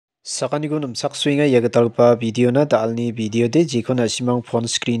Sakantikon Rimchaksoa yagatalpa video na daalni video de jikona simang phone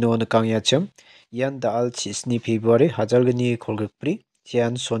screen on kangyacham yan daal 6 February hajalgani kolgakpri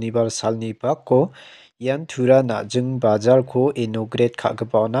yan Shonibar salni pakko yan thura najing bazar ko inaugurate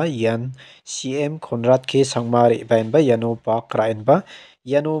khagpauna yan CM Conrad Sangma Re.anbo yano pak Ra.anbo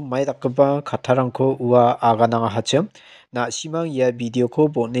yano maidakba khatharangko ua Aganaha hacham na simang ya video ko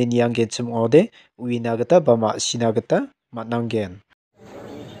bone niyang gecham ode uinagata ba masinagata matnanggen.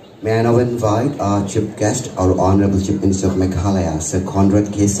 May I now invite our Chief Guest, our Honorable Chief Minister of Meghalaya, Sir Conrad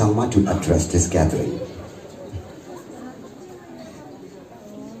Sangma, to address this gathering.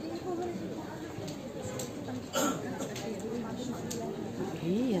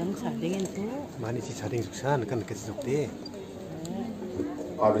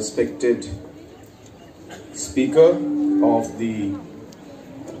 Our respected Speaker of the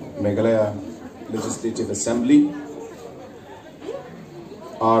Meghalaya Legislative Assembly,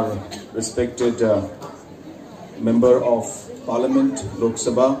 our respected Member of Parliament, Lok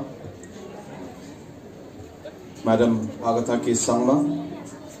Sabha, Madam Aganaha Knae-ba Sangma,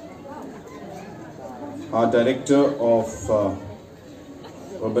 our Director of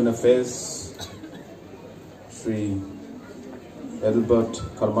Urban Affairs, Sri Albert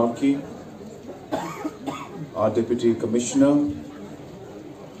Karmalki, our Deputy Commissioner,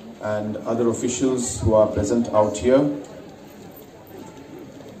 and other officials who are present out here.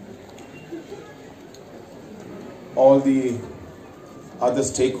 All the other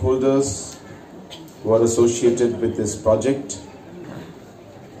stakeholders who are associated with this project,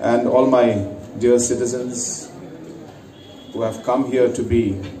 and all my dear citizens who have come here to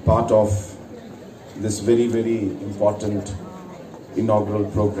be part of this very, very important inaugural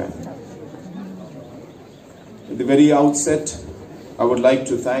program. At the very outset, I would like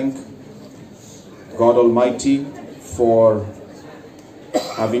to thank God Almighty for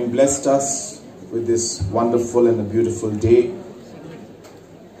having blessed us with this wonderful and a beautiful day.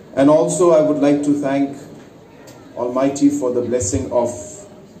 And also I would like to thank Almighty for the blessing of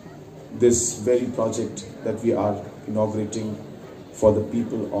this very project that we are inaugurating for the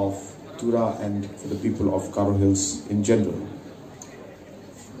people of Tura and for the people of Karo Hills in general.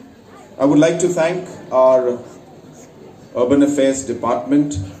 I would like to thank our Urban Affairs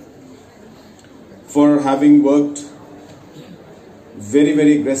Department for having worked very,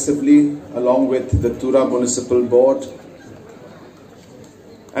 very aggressively along with the Tura Municipal Board.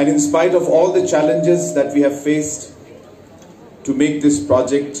 And in spite of all the challenges that we have faced to make this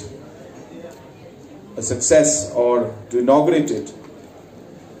project a success or to inaugurate it,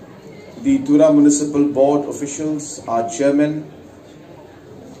 the Tura Municipal Board officials, our chairman,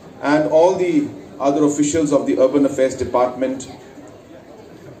 and all the other officials of the Urban Affairs Department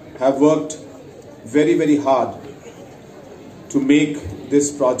have worked very, very hard to make this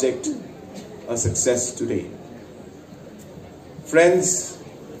project a success today. Friends,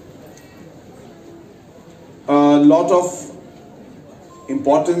 a lot of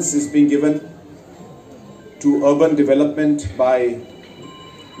importance is being given to urban development by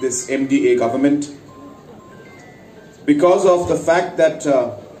this MDA government because of the fact that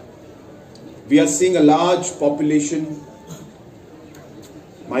we are seeing a large population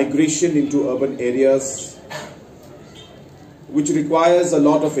migration into urban areas, which requires a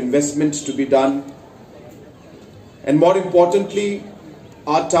lot of investment to be done. And more importantly,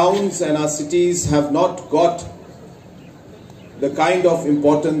 our towns and our cities have not got the kind of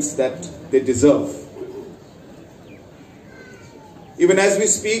importance that they deserve. Even as we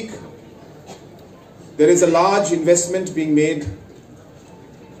speak, there is a large investment being made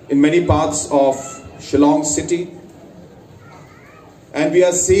in many parts of Shillong city, and we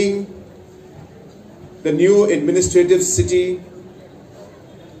are seeing the new administrative city,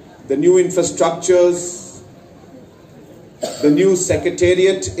 the new infrastructures, the new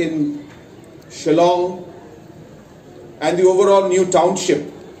secretariat in Shillong, and the overall new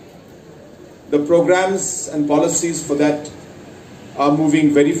township. The programs and policies for that are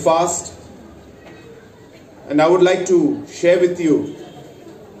moving very fast. And I would like to share with you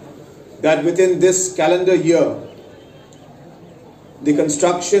that within this calendar year, the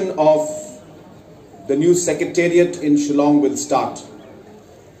construction of the new secretariat in Shillong will start.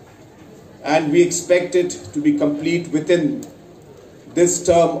 And we expect it to be complete within this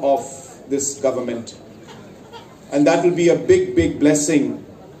term of this government. And that will be a big, big blessing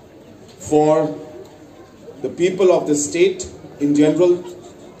for the people of the state in general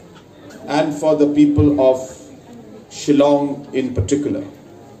and for the people of Shillong in particular.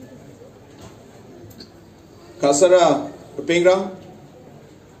 Kasara Pingram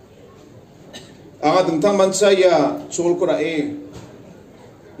Aga dengtang mansa ya chol ko rae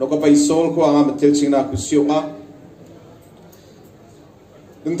nokapay sol ko ang matil sing na kusyo a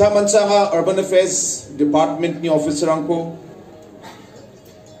dungta mansa nga Urban Affairs Department ni officer ko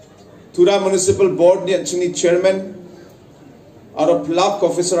Tura Municipal Board ni anching ni chairman aro plak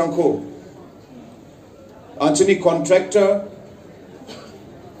officer ko anching ni contractor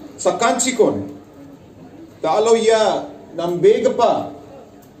Sakantikon Rimchaksoa ya nambega pa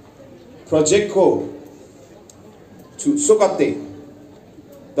project ko to sukate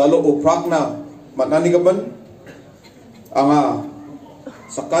dalo oprak na mananigaban anga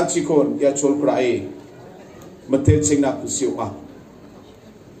Sakantikon ya cholkrai matel sing na kusyo a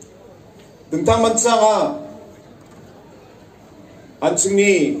dengtang mansa nga anching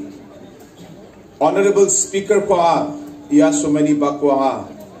ni honorable speaker ko a ya so many ba ko nga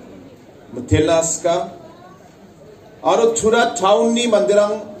matelas ka aro thura town ni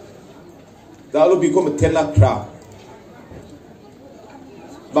mandirang dalo biko matela kra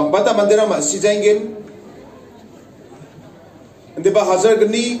bangbata mandirang masih jengin ande ba hazar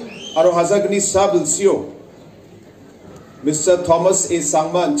gni aro hazar gni sabul sio Mr. Thomas A.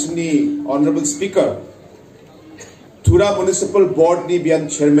 Sangma ni honorable speaker Tura Municipal Board ni bian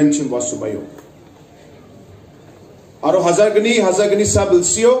chairman chim wasubayo aro hazar gni sabul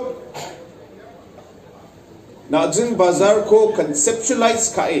sio Najin bazar ko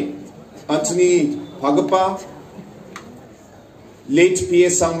conceptualize kae Anthony Hagapa late PA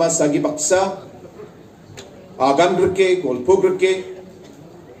Sangma sagi baksa agan gerke golpo gerke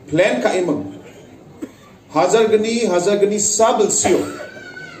plan kae mang hazar gani sabel sio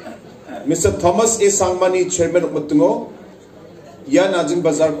Mr. Thomas A. Sangma ni chairman umatungo ya najin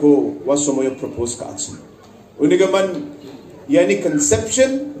bazar ko wasomoyo propose ka atsin unigaman yani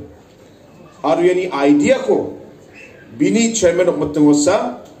conception aru yani idea ko bini chairman umatungo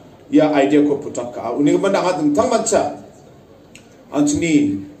sa ya idea ko putak ka unigaman ang ating tangmansa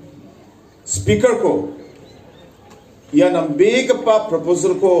Anthony speaker ko yan ang big pa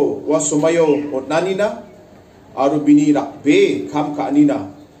proposal ko wasumayo o nanina aru bini rakbe kam ka anina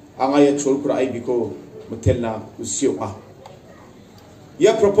ang ayat cholkura ay biko matel na usyo a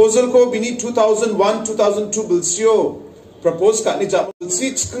ya proposal ko bini 2001-2002 bilsyo propose ka ni ja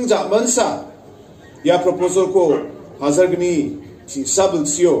bilsi chikang ja mansa ya proposal ko hazar gani chisa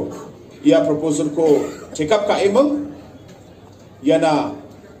bilsyo ya proposal ko check up ka emang yana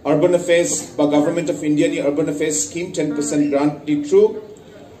Urban Affairs by Government of India ni Urban Affairs scheme 10% grant di through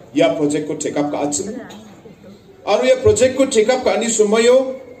ya project ko take up ka atsin aru ya project ko take up ka ani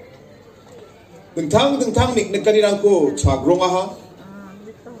sumayo dengtang nik kanirang ko chagrong aha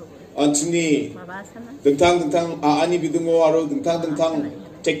antini dengtang ani bidungo aru dengtang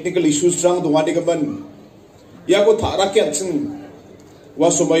technical issues rang dungani gaban ya ko thara ke atsin wa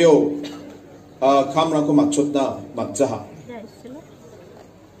sumayo kamrang ko machotna matjaha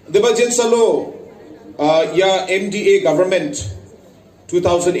Deba jen salo ya MDA government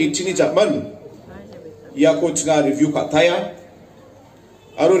 2018 ni jaman ya ko chinga review ka thaya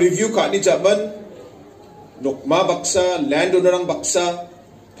aro review ka ni jaman nokma baksa landowner ang baksa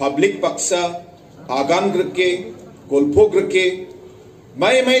public baksa agan grke golpo grke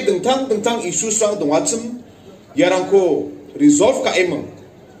mai dengtang issues sang dongachim yarang ko resolve ka emang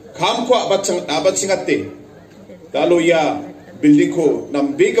kam ko abat singate dalo ya building ko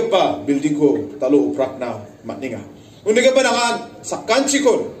nambega pa building ko talo uprak na matninga uniga ba nangan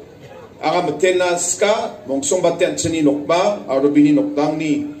Sakantikon aga matena ska mongsong baten chini nokba aro bini nokdang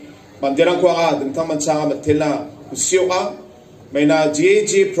ni manderang ko aga dengtang mansanga matela usyo ka may na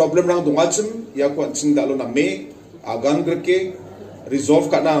JJ problem rang dungachim ya ko anching dalo na me agan gerke resolve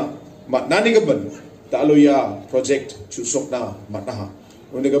ka na matnani gaban dalo ya project chusok na matnaha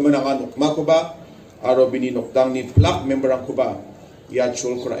uniga ba nangan nokma ko ba aro bini nokdang ni plak member ang kuba ya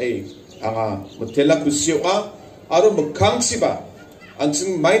chol kurae anga mutela kusyo a aro mukang siba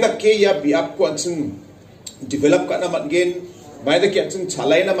anching maida ke ya biap ko anching develop ka na matgen maida ke anching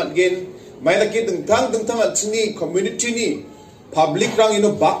chalai na matgen maida ke dengtang anching ni community ni public rang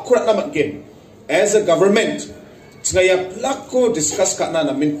bak kurat na matgen as a government singa ya plak ko discuss ka na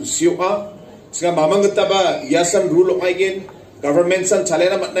namin kusyo a singa mamang ba yasan rule ngayen government san chalai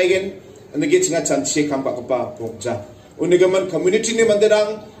na matnagen Nagi chinga chanchi kamba kapa pokja. Unigaman community ni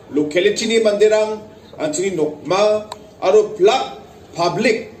manderang, locality ni manderang, antini nokma, aro plak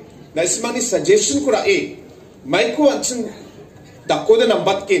public. Na ismani suggestion kura Maiko ancing dako de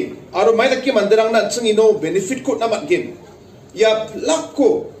nambatkin. Aro mai daki manderang na ancing benefit ko namatkin. Ya plak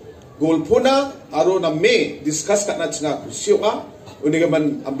ko golpona aro na me discuss kat na chinga kusyo a.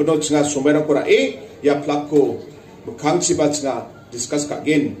 Unigaman ambono chinga somera kura ya plak ko bukang chiba chinga discuss kat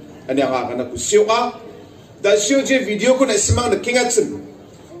gen. Ani ang akan kusyo a. Da siyo je video ko na simang na kingatsim.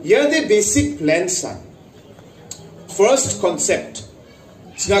 Yeah, the basic plan san. First concept.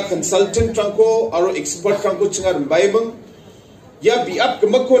 Chinga consultant trangko aro expert trangko chinga rumbaibang. Ya biap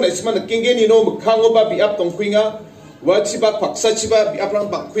kemakko na isma nakingen ino mukhango ba biap tongkuinga. Wachiba paksa chiba biap rang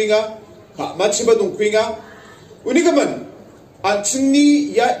bakkuinga. Ka machiba tongkuinga. Unikaman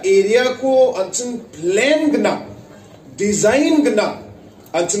anchni ya area ko anchn plan gna design gna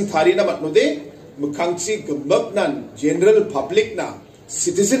anchn thari na matnode mukhangchi gemak nan general public na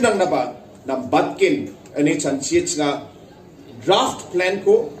citizen nang na ba nam batkin ani chanchi chinga draft plan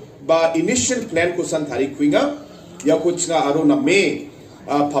ko ba initial plan ko san thari kuinga ya ko chinga aro na me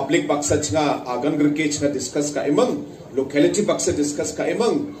public baksa chinga agan gerke chinga discuss ka emang locality baksa discuss ka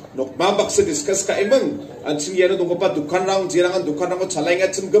emang nokma baksa discuss ka emang anching yana dong pa dukan rang jirangan dukan rang chalainga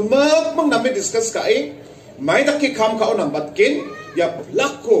chim gemak mang name discuss ka e mai dakke kam ka onam batken ya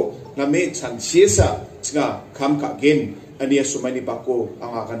plakko name chanchiesa chinga kam ka gen ani asumani bako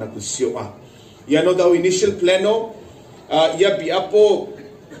anga kana kusio a yano daw initial plano ya biapo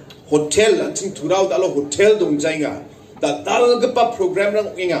hotel anching turau dalo hotel dongjainga da dalgpa program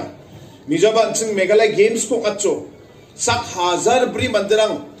rang inga mijaba anching megalai games ko acho sak hazar bri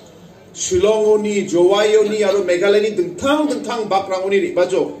mandrang Shillongoni, Jowayoni, aro Meghalaya dengtang bakrangoni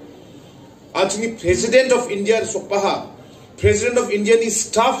ribajo. Anchini President of India sokpaha, President of India ni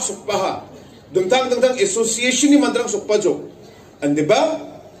staff sokpaha, dengtang association ni mandrang sokpajo. Andeba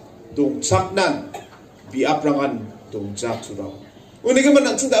dongchaknan biaprangan dongchak surau. Uniga man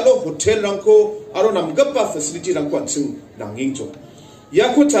anching dalo hotel rangko aro namgappa facility rangko anching nangingjo.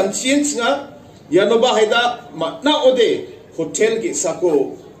 Yako chanchien singa yanoba haida matna ode hotel ge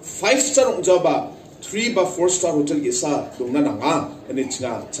sako 5-star ongjaba 3 ba 4-star hotel gesa dongna nanga ane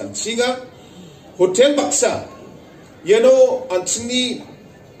chinga chanchiga hotel baksa yano anchini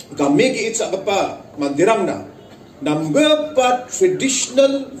gamege itsa bapa mandirangna namgapa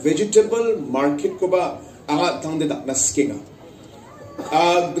traditional vegetable market ko ba anga tangde dakna skenga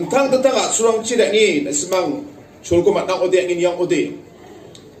dengtang surang chidani nasimang cholko matna ode angin yang ode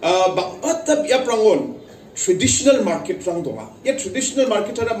bakata biap rangon traditional market rang donga ya traditional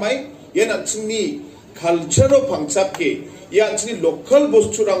market ara mai ya nanchni culture pangchapke ya nanchni local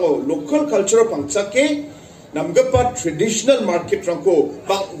bostu rango local culture pangchake namgapa traditional market rangko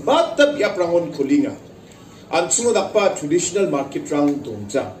bata biap rangon kholinga anchungo dakpa traditional market rang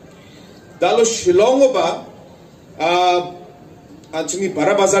dongja dalo Shillong ba anchni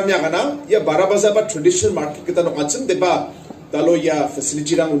bara bazar nya gana ya bara bazar ba traditional market kita no anchung deba dalo ya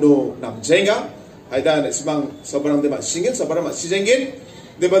facility rang uno namjenga Haida semang sabarang dema singin sabarang masijengin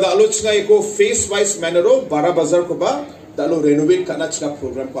deba dalo chinga iko face wise manero bara bazar ko ba dalo renovate kana chinga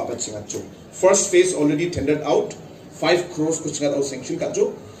program ko apa chinga cho first phase already tendered out 5 crores ko chinga dalo sanction ka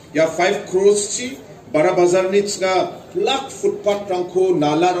cho ya 5 crores chi bara bazar ni chinga plak footpath rangko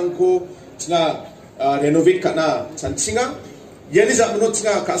nala rangko chinga renovate kana chanchinga yani jamno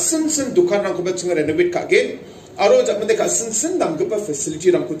chinga ka sin dukan rangko ba chinga renovate ka gen aro jamne ka sin namgapa facility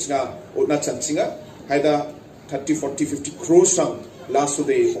rangko chinga ona chanchinga haida 30 40 50 crores rang last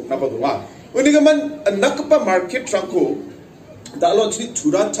day okna badwa uniga man nakpa market rangko dalo chini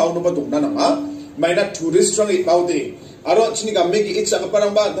turan town ba dongna nanga maina tourist rang ibaude aro chini gamme ki icha ka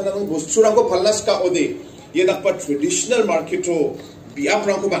parang ba danang bostu rangko phalnas ka ode ye nakpa traditional market ro biap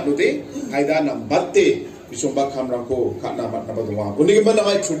rangko batnode haida nambatte bisomba kham rangko kana matna badwa uniga man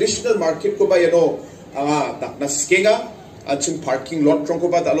ngai traditional market ko ba yano anga dakna skenga anching parking lot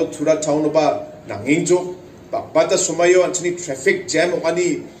rangko ba dalo tura town ba nangingjo bata sumayo anchini traffic jam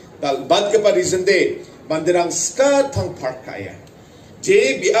ani dal bad ke pa reason de banderang ska thang park kaya je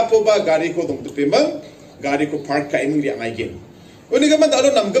bi apo ba gari ko dong pe mang gari ko park ka ing li angai gen uniga man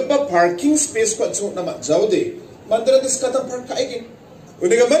dalo namgapa parking space ko chu na ma jaude bandera de ska thang park kai gen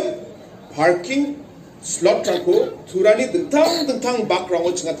uniga man parking slot ko turani dentang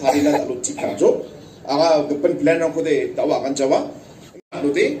background chinga tharila dalo chikajo aga depan plan ko de dawa kan jawa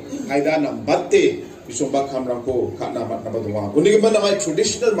Node haida nambatte bisomba khamrangko kana matna badwa uniga man ngai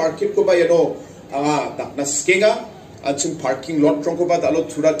traditional market ko ba yano anga dakna skenga anching parking lot rangko ba dalo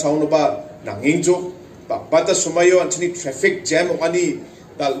thura town ba nangingjo bata sumayo anchini traffic jam ani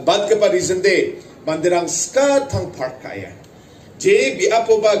dal bad ke pa reason de banderang ska thang park kaya je bi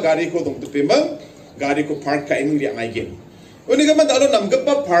apo ba gari ko dong pe mang gari ko park ka ing li angai gen uniga man dalo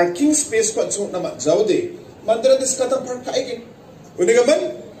namgapa parking space ko chu na ma jaude mandara de ska thang park kai gen uniga man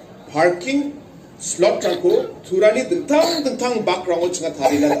parking slot ko turani dentang background chinga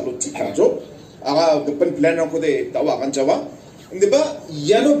tharila dalo chikajo aga depan plan rangko de dawa kan jawa ndeba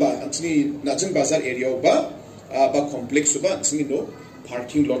yano ba anchini najang bazar area ba complex ba anchini no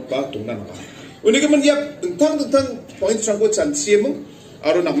parking lot ba dongna na uniga man ya dentang points rangko chanchiemung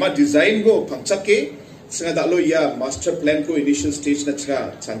aro nama design go pangchake singa dalo ya master plan ko initial stage na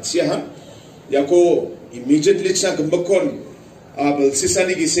chga chanchia ha ya ko immediately cha gambakon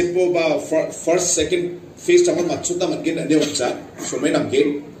sisani gi sepo ba first second phase tamon machuta magin ade wacha somai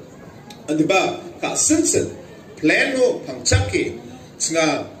namge andiba ka sense plan no pangchake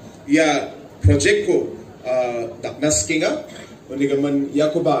singa ya project ko daknas kinga unigaman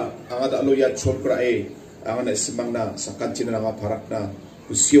yakoba angada alo ya chokrae angana simangna sakantina nga parakna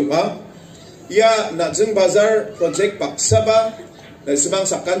usioka ya najeng bazar project baksaba na simang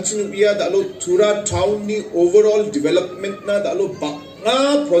sakantin ya dalo tura town ni overall development na dalo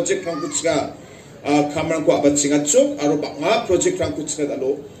bakna project rang kuchga kamrang ko abatsinga chok aro bakna project rang kuchga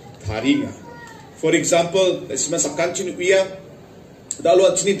dalo tharinga. For example simang sakantin ya dalo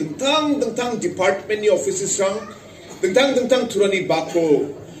achini dengtang department ni offices rang dengtang turani bako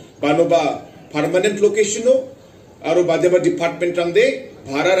banoba permanent location no aro badeba department rang de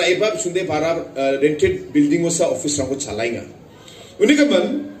bhara raiba sunde bhara rented building osa office rang ko chalainga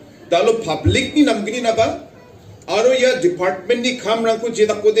unikaman dalo public ni namgini na ba aro ya department ni kham rang ko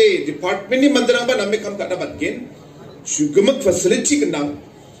jeda ko de department ni mandarang ba namme kham kana batgen sugamak facility kanang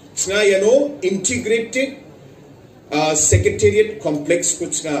snga yano integrated secretariat complex ko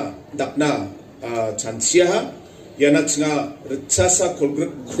snga dakna chansia yana chnga rachasa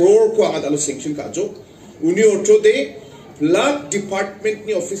crore ko agad alo sanction ka jo uni otro de plug department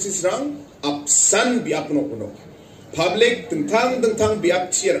ni offices rang apsan biapno kono public tentang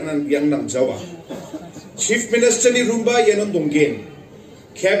biap chiar nan yang nam jawa chief minister ni rumba yanon donggen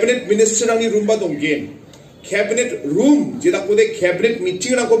cabinet minister ni rumba donggen cabinet room jeda ko de cabinet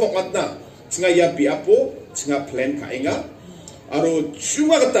meeting rang ko bakmatna chnga ya biapo chnga plan ka inga aro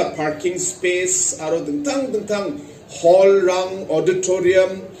chuma kata parking space aro dentang hall rang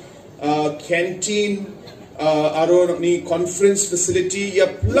auditorium canteen aro ni conference facility ya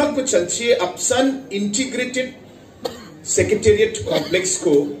plug ko chanchi apsan integrated secretariat complex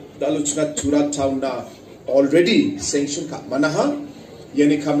ko dalo chuna tura town na already sanction ka manaha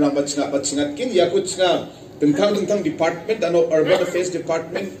yani kamra bachingat kin ya ko chuna dentang department ano urban affairs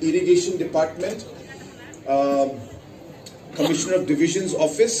department irrigation department Commissioner of Divisions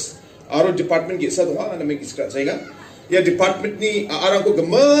Office aro department ge sa doha na meg iskra jaiga ya department ni arang ko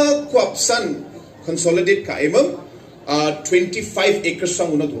gama ko apsan consolidate ka emam 25 acres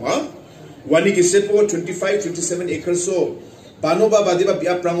sang una doha wani ge sepo 27 acres so banoba badiba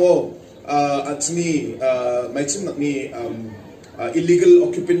bia prango atni maichim ni illegal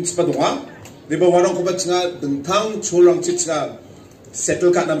occupants pa doha deba warang ko batnga dentang cholang chitna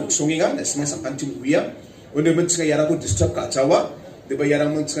settle ka na songinga esma sakantin uya Undi mencenga yarang ko disturb ka cawa, deba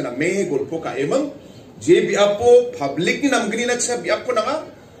yarang mencenga na me golpo ka emang, je biapo public ni namgini na cenga biapo na nga,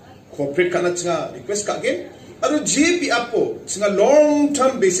 corporate ka na cenga request ka gen, aro je biapo cenga long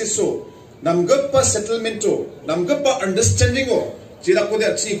term basis so, namgap pa settlement o, namgap pa understanding o, je da ko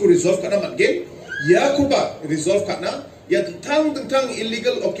de achi ko resolve ka na matgen, ya ko ba resolve ka na, ya tentang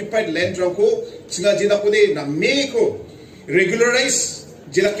illegal occupied land rang ko, cenga je da ko de na me ko regularize,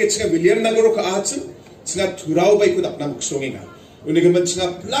 je da ke cenga William Nagaro ka ahatsu, singa turau bai ku dakna muksonginga uni gaman singa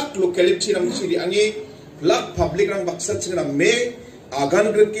plak locality rang siri angi plak public rang baksa singa me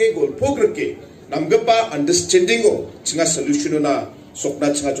agan grke golpo grke namgapa understanding o singa solution na sokna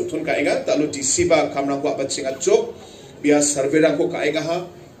singa jothon kainga talo DC ba kamrang ko abat singa jok bia survey rang ko kainga ha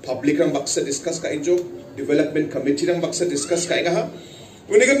public rang baksa discuss kain jok development committee rang baksa discuss kainga ha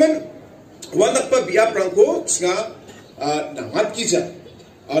uni gaman wanak pa bia prang ko singa nangat kija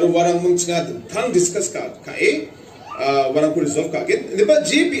aro warang mungchinga thang discuss ka warang ko resolve ka gen deba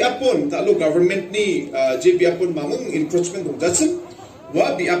JP apon talo government ni JP apon mamung encroachment dong jatsin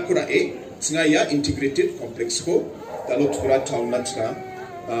wa bi apkura chinga ya integrated complex ko talo thura town na chinga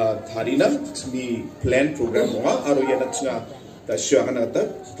tharina ni plan program wa aro ya na chinga ta shya kana ta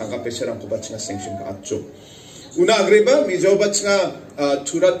tanga pesarang ko ba chinga sanction ka atcho una agreba mijo ba chinga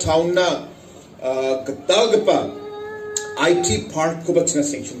thura town na gatal gapa IT Park ko ba chinga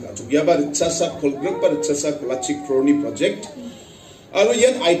sanction ka ya ba chasa kolgruk ba chasa kolachik crony project alo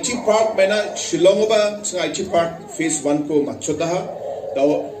yan IT Park mena Shillong ba chinga IT Park phase 1 ko machoda ha da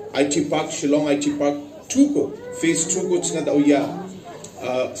IT Park Shillong IT Park 2 ko phase 2 ko chinga da ya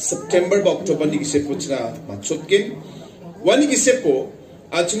September ba October ni gisepo chinga machotken wani gisepo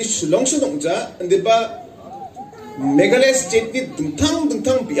achini Shillong so dongja ande ba Meghalaya state ni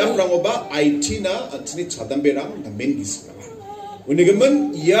dungtang biam rango ba IT na antini chadambe rang na main gis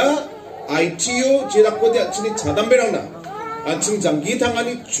unigaman ya ITO jirakko de antini chadambe rang na anting jamgi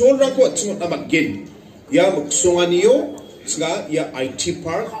tangani chol rang ko aching namat gen ya muksonganiyo singa ya IT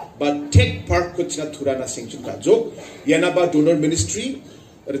park ba tech park ko chinga turana sanction ka jo yana ba donor ministry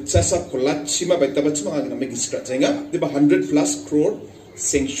Ritsasa kolachima baitabachima ang namig scratch nga, di ba 100 plus crore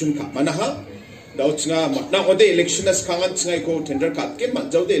sanction ka manaha. Daw nga matna ode election as kangan nga ko tender katken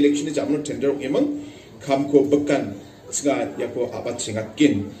manjaw de election is amno tender emang kam ko bekan nga yako abat singat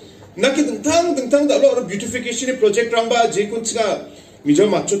kin. Nakit tang da lo beautification project ramba je kun nga mijo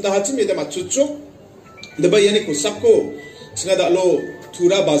matchuta hachim eda matchucho. Di ba yani ko sakko nga da lo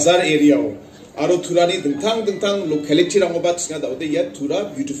Tura Bazar area aro Tura ni dengtang locality rangobat nga da ode ya Tura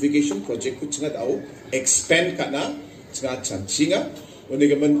beautification project ku nga da expand kana nga chanchinga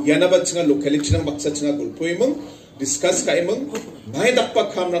onegaman yanabat nga locality nang baksa nga gulpo imong discuss ka imong mai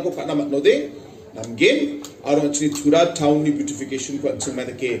dakpa kham rako kana matnode namgen aro chini Tura town ni beautification ku nga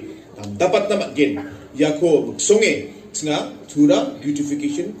dake dapat na matgen yako songe nga Tura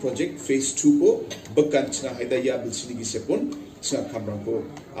beautification project phase 2 ko bekan nga haidaya bilsini gisepon nga kamrang ko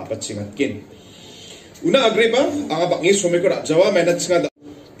apat singat kin. Una agree ba ang abangi someko ra jawa manat nga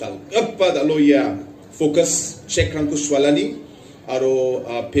talgapa dalo ya focus check rang ko swalani aro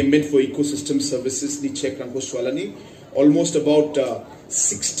payment for ecosystem services ni check rang ko swalani almost about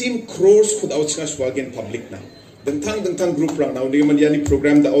 16 crores for the nga swalgen public na. Dentang group rang na ni man yani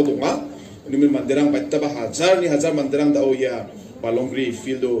program da odonga ni man manderang baita ba hazar manderang da o ya balongri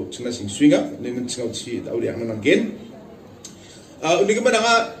field do tuna sing swinga ni man tsingaw si da o yang nangen. Undi ka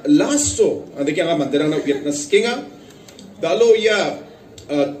nga last so, andi kaya nga manderang na uyat na skinga, dalo ya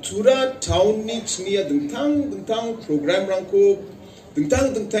Tura town ni chniya dentang program rangko,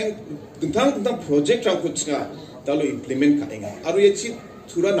 dentang project rangko chniya dalo implement ka nga. Aro ya chi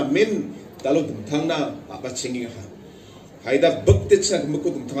Tura namin dalo dentang na abachingi nga. Haida bakte chniya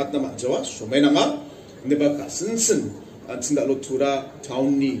gumako dentangat na majawa, so may na nga, hindi ba ka sinsin, ansin dalo Tura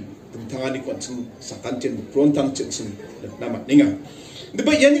town ni tentangani ko ang sakantin prontang chinsin namat ninga.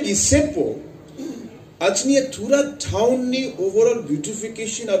 Diba yani isepo at niya Tura town ni overall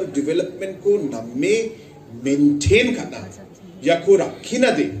beautification or development ko na may maintain ka na yako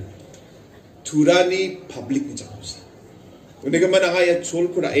rakina de Tura ni public ni jakusa. Unaga man nga ya chol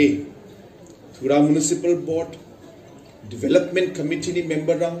ko ra Tura Municipal Board, Development Committee ni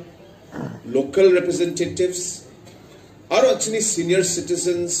member rang, local representatives, aro at senior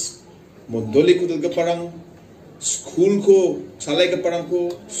citizens, Mondoli ko dalga parang school ko, salay ka parang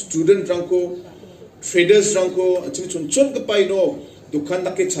ko, student rang ko, traders rang ko, at chon ka pa ino, dukan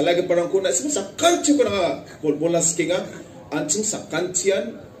na kit salay ka parang ko, na isang sakanti ko na bolbolas kinga, anting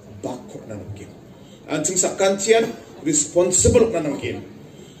sakantian, bakot na nangkin. Anting sakantian, responsible na nangkin.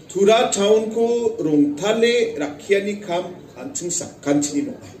 Tura town ko, rong tale, rakyani kam, anting sakanti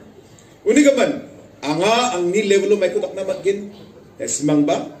ni noa. Unigaman, ang ni level may kutak na magin, esimang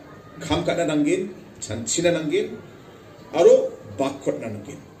ba? Kam ka na nanggin, chanchi na nanggin, aro bakot na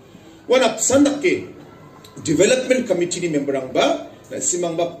nanggin. Wan apsan na ke, development committee ni member ang ba, na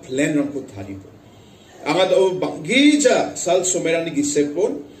simang ba plan rang ko tali po. Ang daw banggija sal sumerang ni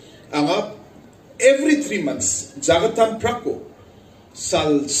gisepon, ang every 3 months, jagatan prako,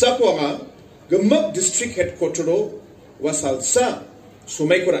 salsa ko nga, gamag district headquarter o, wasalsa,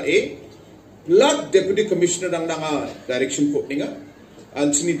 sumay ko na blood deputy commissioner ang nga direction po nga,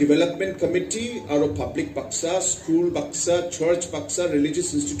 ang sini development committee, aro public baksa, school baksa, church baksa,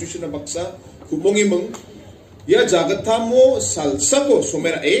 religious institution na baksa, kumongi mong, ya jagatamo salsa ko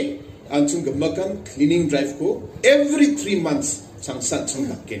sumera ang sing gamakan cleaning drive ko, every 3 months, sangsat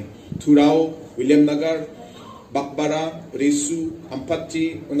sang lakin. Turao, William Nagar, Bakbara, Resu,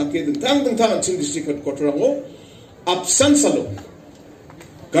 Ampati, unake dentang ang sing district headquarter mo, absan salo.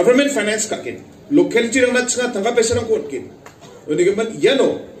 Government finance kakin, locality lang na nga tangka pesa ng kuatkin. Unigaman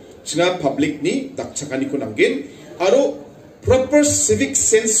yano, nga public ni dakchakani ko nanggin, aro proper civic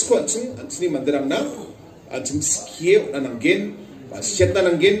sense ko atsing mandarang na, atsing skill na nanggin, pasyat na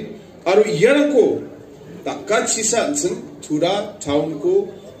nanggin, aro iyan ko, takat sisa atsing Tura town ko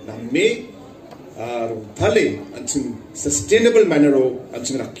na may tali, atsing sustainable manner o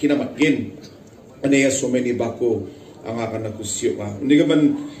atsing rakina magin, anaya so many bako, ang akan nakusyo ka.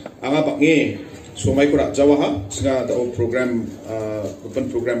 Unigaman ang abangi, so may kura jawa ha, nga daw program,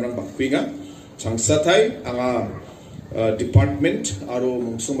 open program ng bakwi nga, sang satay, ang department, aro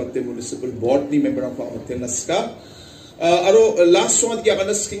mungsong mati municipal board ni member ng pang-hotel naska, aro last so nga diya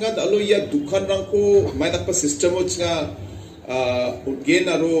kanas nga, alo ya dukan rang ko, may nakpa system mo nga, again,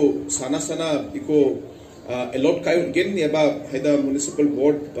 aro sana iko, allot kayo again, yaba, haida municipal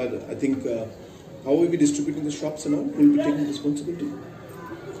board, but I think, how will we be distributing the shops and all? Will we be taking responsibility?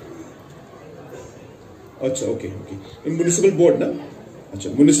 Acha, okay. In municipal board na?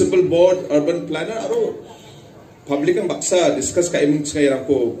 Acha, municipal board, urban planner, aro public ang baksa discuss ka imong nga yarang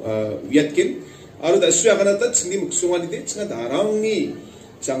ko wiyatkin. Aro da suya ka natat, hindi muksungan iti, nga darang ni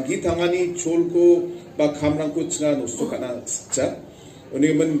장기 당하니 졸고 바 감랑고 츠나 노스 가나 자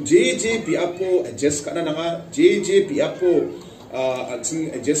오늘은 제제 비아포 adjust kana nanga 제제 비아포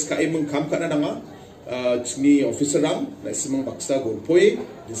아층 adjust kaimung kam kana nanga 층이 officer랑 나시몽 박사 골포에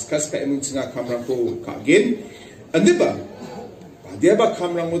discuss kaimung 층아 감랑고 가겐 안데바 바디아바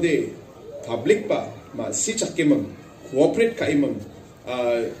감랑고데 public ba si chakemung cooperate kaimung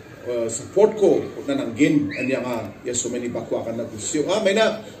support ko nanangin anyanga ya so many bakwa kana kusyo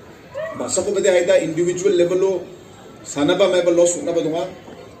mena masa ko bade aida individual level lo sana ba may ba loss na ba dunga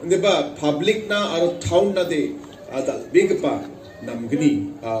ande ba public na aro town na de ada big pa namgni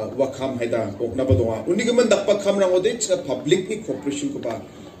wakam haida na ba dunga uni gaman dakpa kham rang ode cha public ni cooperation ko ba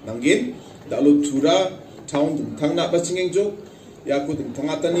nangin dalo thura town thang na ba singeng jo ya ko thang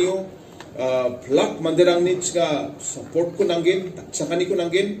ataniyo plak mandirang ni cha support ko nangin sakani ko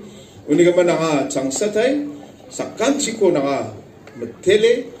nangin uni gaman nga changsa thai sakantikon nga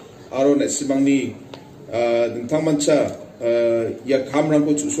metele aro na simangni dentang mancha ya kamran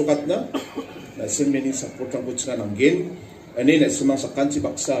ko susukatna na simeni support ko china nangin ani na simang sakanti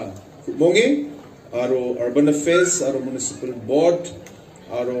baksa monge aro urban affairs aro municipal board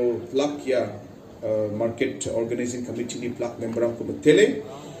aro plak ya market organizing committee ni plak member ko betele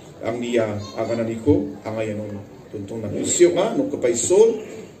ang niya Aganaha ko angayan ng tuntong na bisyo nga no kapaisol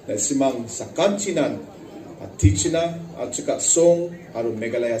na simang sakantinan at tichina at saka song aro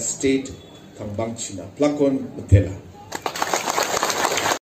Meghalaya state kang bang China plakon betela